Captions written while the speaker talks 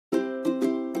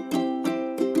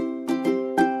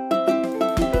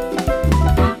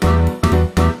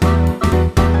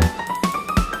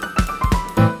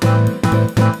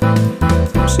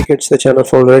Tickets, the channel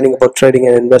for learning about trading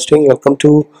and investing. Welcome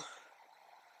to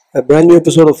a brand new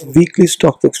episode of Weekly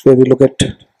Stock Picks, where we look at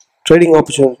trading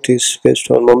opportunities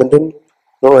based on momentum,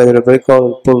 either a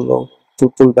breakout or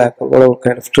pull back, or whatever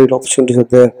kind of trade opportunities are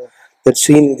there that's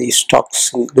seen in the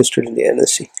stocks listed in the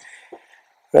NSE.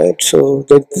 Right, so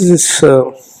this is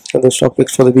the stock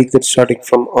picks for the week that's starting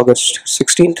from August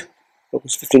 16th.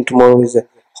 August 15th, tomorrow is a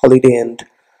holiday, and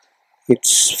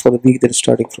it's for the week that is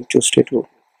starting from Tuesday to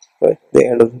the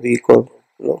end of the week, or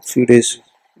few days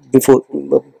before,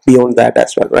 beyond that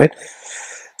as well, right?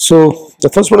 So the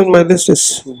first one in my list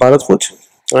is Bharat Forge,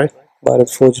 right?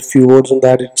 Bharat Forge. A few words on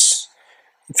that. It's,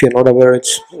 if you're not aware,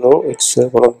 it's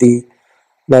one of the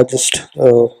largest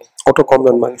auto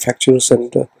component manufacturers,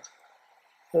 and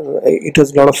it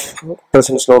has a lot of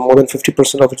presence now. More than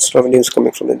 50% of its revenue is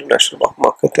coming from the international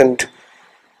market, and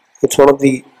it's one of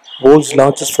the world's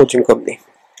largest forging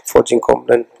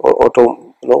component or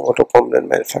auto component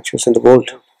manufacturers in the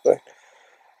world, right?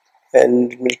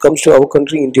 And when it comes to our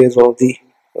country, India is one of the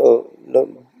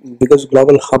biggest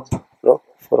global hub,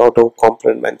 for auto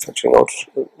component manufacturing,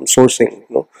 sourcing.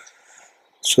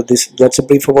 So that's a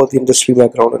brief about the industry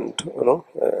background,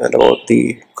 and about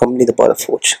the company, the Bharat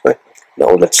Forge. Right,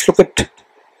 now let's look at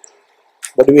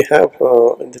what do we have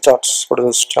in the charts. What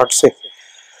does the chart say?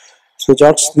 So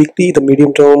charts weekly, the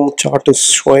medium term chart is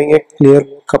showing a clear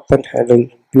cup and handle,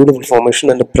 beautiful formation,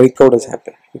 and a breakout has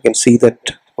happened. You can see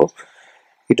that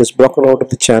it is broken out of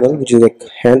the channel, which is a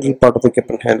handle part of the cup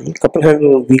and handle. Cup and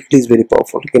handle on weekly is very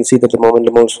powerful. You can see that the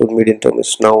momentum also in medium term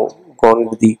is now gone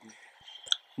into the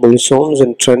bullish zones,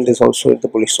 and trend is also in the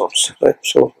bullish zones. Right,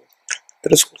 so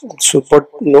there is but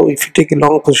if you take a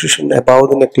long position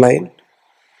above the neckline,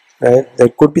 right, there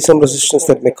could be some resistance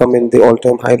that may come in the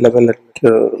all-time high level at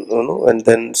and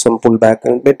then some pullback,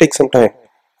 and it may take some time,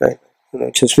 right?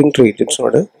 It's a swing trade, it's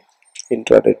not a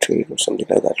intraday trade or something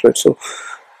like that, right? So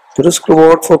the risk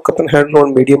reward for cup and handle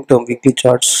on medium term weekly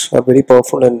charts are very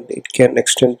powerful, and it can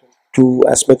extend to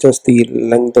as much as the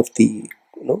length of the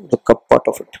the cup part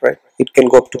of it, right? It can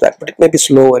go up to that, but it may be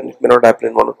slow and it may not happen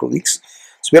in 1 or 2 weeks.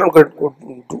 So we are not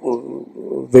going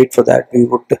to wait for that. We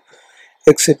would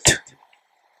exit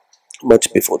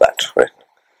much before that, right?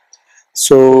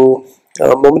 So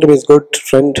momentum is good.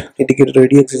 Trend indicator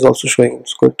ADX is also showing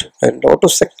it's good, and auto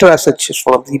sector as such is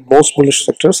one of the most bullish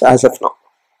sectors as of now.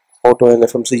 Auto and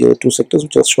FMCG are two sectors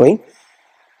which are showing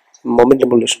momentum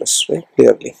bullishness, right,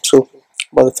 clearly. So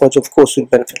Bharat Forge, of course, will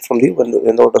benefit from when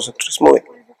the auto sector is moving.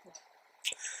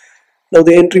 Now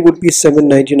the entry would be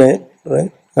 799,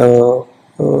 right?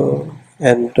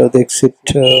 And the exit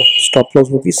stop loss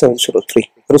would be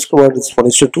 703. Risk reward is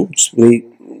 1:2.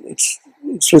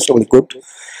 It's reasonably good,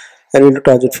 and we'll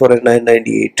target for a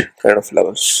 998 kind of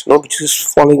levels, which is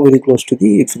falling very close to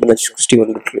the Fibonacci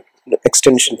 61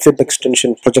 extension, Fib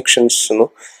extension projections.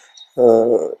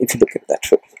 If you look at that,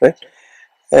 right?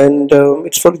 And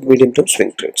it's for medium term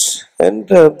swing trades, and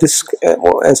this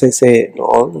as I say,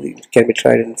 all can be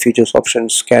tried in futures,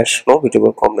 options, cash,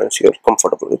 whichever combinations you're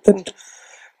comfortable with, and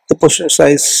the position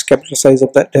size, capital size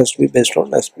of that has to be based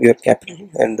on as your capital,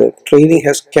 and the trading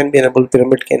can be enabled,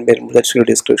 pyramid can be enabled. That's your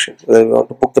discretion, whether you want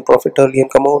to book the profit early and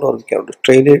come out, or you want to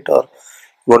trade it, or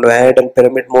you want to add and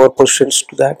pyramid more positions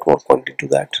to that, more quantity to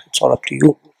that. It's all up to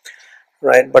you,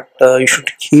 right? But you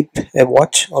should keep a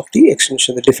watch of the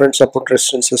extension, the different support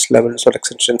resistances levels or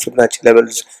extension Fibonacci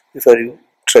levels before you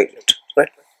trade it,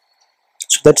 right?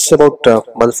 So that's about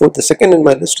Bharat Forge. The second in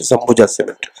my list is Ambuja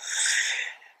Cement.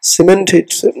 Cement,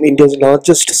 it's India's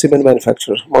largest cement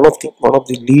manufacturer, one of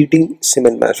the leading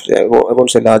cement manufacturers. I won't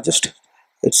say largest.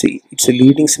 It's a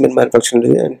leading cement manufacturer,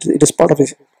 and it is part of a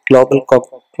global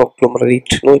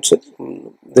conglomerate.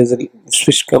 There's a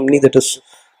Swiss company that is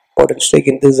bought and stake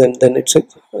in this, and then it's a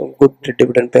good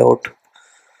dividend payout.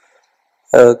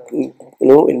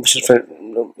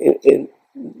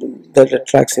 That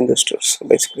attracts investors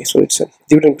basically. So it's a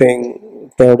dividend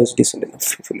payout is decent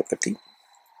enough if you look at the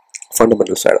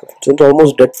fundamental side of it. So it's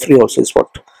almost debt free also is what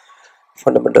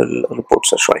fundamental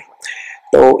reports are showing.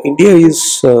 Now India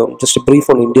is just a brief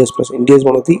on India's presence. India is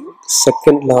one of the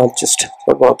second largest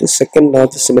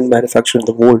cement manufacturer in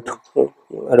the world.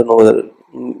 I don't know whether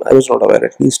I was not aware,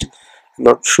 at least I'm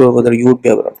not sure whether you would be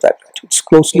aware of that. It's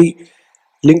closely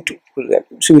linked to that,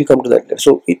 so we'll come to that later.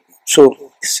 So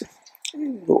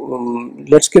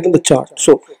let's get in the chart.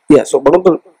 So one of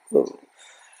the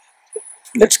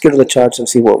let's get to the charts and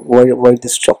see why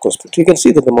this stock was put. You can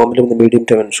see that the momentum in the medium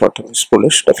term and short term is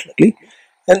bullish, definitely,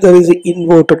 and there is an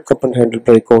inverted cup and handle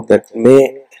breakout that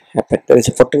may happen. There is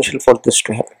a potential for this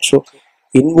to happen. So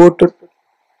inverted,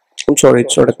 I'm sorry,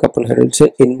 it's not a cup and handle, it's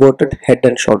an inverted head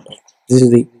and shoulder. This is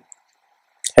the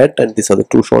head, and these are the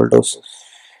two shoulders.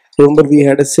 Remember, we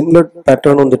had a similar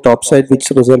pattern on the top side, which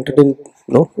resulted in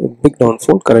a big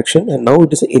downfall correction, and now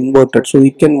it is inverted, so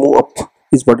it can move up.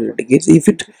 Is what it indicates if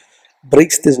it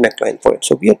breaks this neckline point.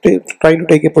 So we are trying to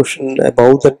take a position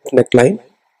above that neckline.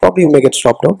 Probably we may get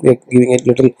stopped out. We are giving a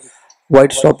little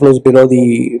wide stop loss below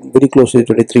the very close to the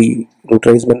 23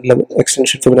 retracement level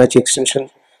extension, Fibonacci extension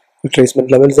retracement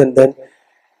levels, and then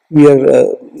we are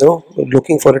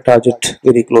looking for a target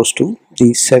very close to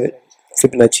the 7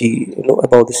 Fibonacci,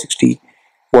 above the 61%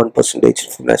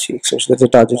 Fibonacci extension. That's a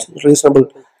target,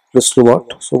 reasonable risk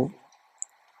reward. So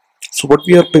what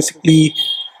we are basically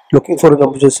looking for in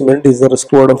adjustment is the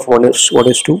risk reward of 1 is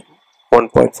to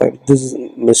 1.5. This is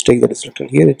a mistake that is written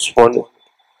here. It's 1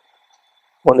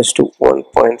 is to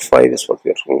 1.5 is what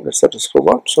we are doing. That's the risk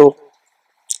reward. So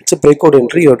it's a breakout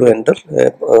entry. You have to enter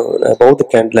above the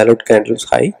candle, alert candle's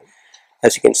high.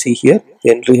 As you can see here,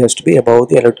 the entry has to be above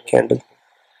the alert candle.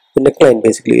 The neckline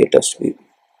basically it has to be.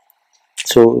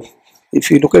 So if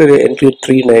you look at an entry at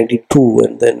 392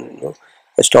 and then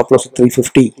a stop loss at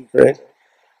 350, right?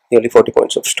 Nearly 40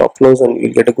 points of stop loss, and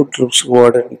you'll get a good risk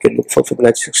reward, and you can look for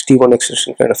Fibonacci 61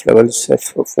 extension kind of levels.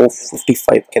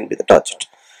 455 can be the target.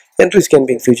 Entries can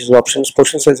be in futures or options.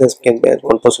 Position sizes can be at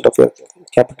 1% of your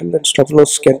capital, and stop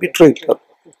loss can be traded.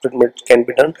 Pretty much can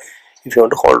be done if you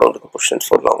want to hold on to the positions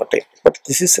for longer time. But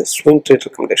this is a swing trade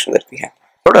recommendation that we have,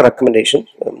 not a recommendation.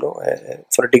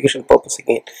 For education purpose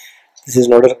again, this is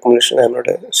not a recommendation. I am not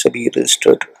a SEBI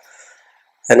registered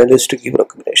analyst to give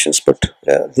recommendations, but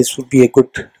this would be a good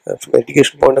from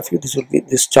education point of view.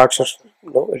 This charts are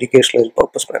educational in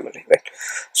purpose primarily, right?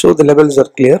 So the levels are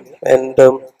clear, and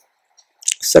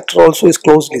sector also is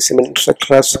closely similar.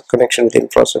 Sector has connection with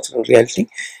infrastructure and reality.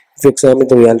 If you examine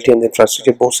the reality and the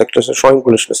infrastructure, both sectors are showing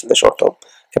bullishness in the short term.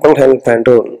 Capital handling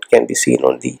pattern can be seen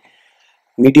on the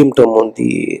medium term on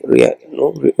the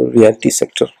reality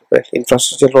sector, right?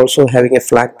 Infrastructure also having a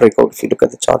flat breakout if you look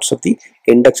at the charts of the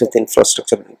index of the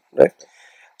infrastructure, right?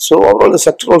 So overall the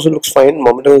sector also looks fine.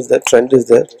 Momentum is there, trend is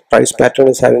there, price pattern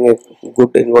is having a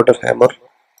good inverter hammer,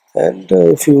 and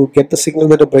if you get the signal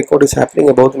that a breakout is happening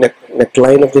above the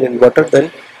neckline of the inverter,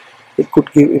 then it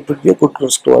would be a good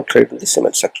risk reward trade in the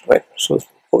cement sector, right? So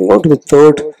moving on to the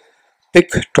third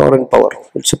pick, Torrent Power.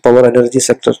 It's a power energy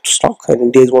sector stock, and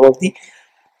India is one of the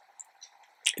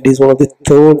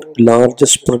third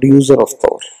largest producer of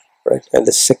power, right, and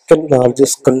the second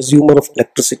largest consumer of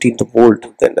electricity in the world.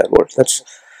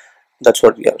 That's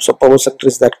what we are. So power sector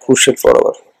is that crucial for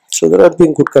our. So there have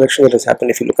been good correction that has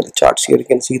happened. If you look at the charts here, you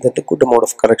can see that a good amount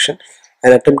of correction,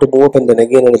 an attempt to move up, and then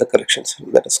again another corrections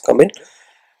that has come in.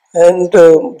 And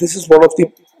this is one of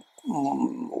the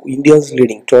India's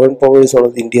leading. Torrent Power is one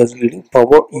of the India's leading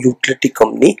power utility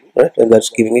company, right, and that's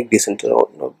giving a decent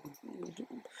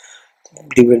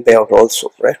dividend payout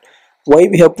also, right? Why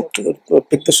we have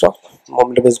picked the stock?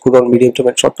 Momentum is good on medium term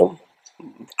and short term.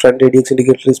 Trend ADX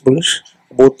indicator is bullish.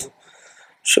 Both,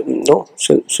 so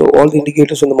all the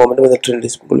indicators on the momentum and the trend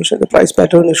is bullish, and the price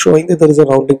pattern is showing that there is a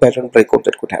rounding pattern breakout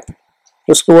that could happen.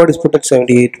 Risk reward is put at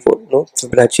 78 for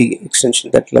Fibonacci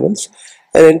extension that levels,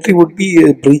 and entry would be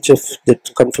a breach of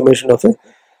that confirmation of a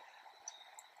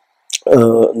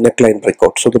neckline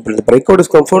breakout. So the breakout is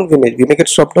confirmed. We may get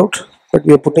stopped out, but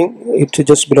we are putting it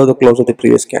just below the close of the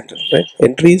previous candle, right?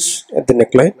 Entries at the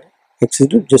neckline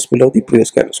exceeded just below the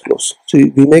previous candle's close. So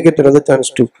we may get another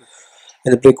chance to,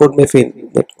 and the breakout may fail.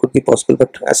 That could be possible,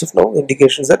 but as of now,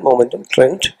 indications that momentum,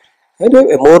 trend, and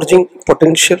an emerging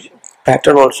potential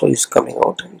pattern also is coming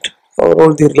out, and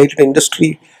overall the related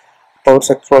industry power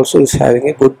sector also is having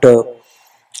a good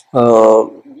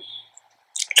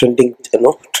trending,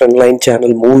 trend line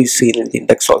channel move is seen in the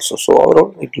index also. So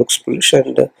overall it looks bullish,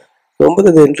 and remember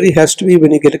that the entry has to be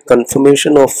when you get a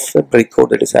confirmation of a breakout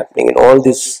that is happening in all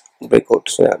these breakout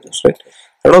scenarios, right?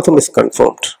 None of them is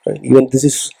confirmed, right? Even this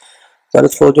is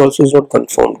Bharat Forge also is not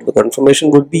confirmed. The confirmation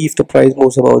would be if the price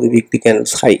moves above the weekly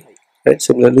candle's high, right?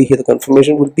 Similarly here the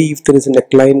confirmation would be if there is a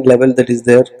neckline level that is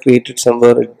there created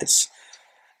somewhere at this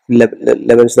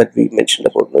levels that we mentioned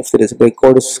about. If there is a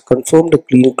breakout is confirmed, a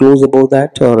clean close above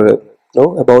that, or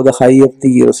above the high of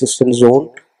the resistance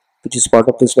zone, which is part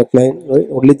of this neckline, right?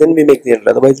 Only then we make the entry.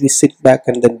 Otherwise we sit back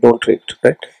and then don't trade,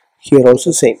 right? Here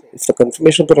also same. If the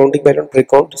confirmation of the rounding pattern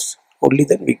breakout is, only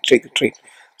then we take the trade.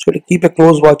 So to keep a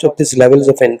close watch of these levels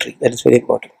of entry, that is very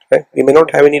important, right? We may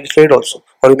not have any trade also,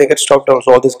 or we may get stopped out.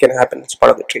 So all this can happen. It's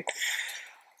part of the trade.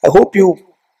 I hope you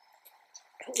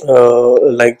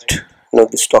liked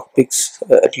the stock picks,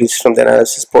 at least from the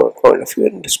analysis point of view.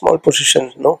 In the small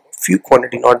position, few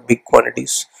quantity, not big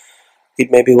quantities.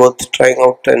 It may be worth trying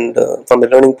out, and from the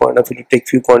learning point of view, to take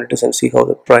few quantities and see how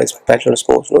the price patterns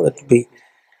moves. That will be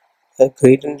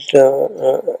gradient,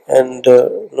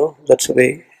 that's a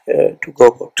way to go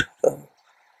about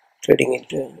trading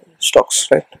into stocks,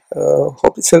 right?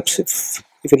 Hope this helps.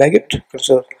 If you like it,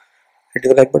 consider hitting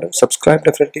the like button. Subscribe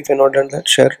definitely if you're not done that.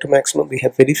 Share it to maximum. We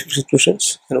have very few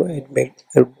subscriptions.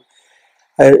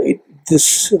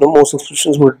 This more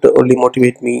subscriptions would only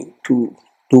motivate me to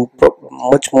do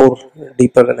much more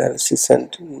deeper analysis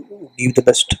and give the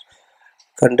best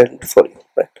content for you,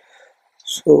 right?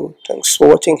 So thanks for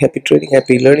watching. Happy trading,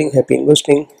 happy learning, happy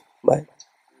investing. Bye.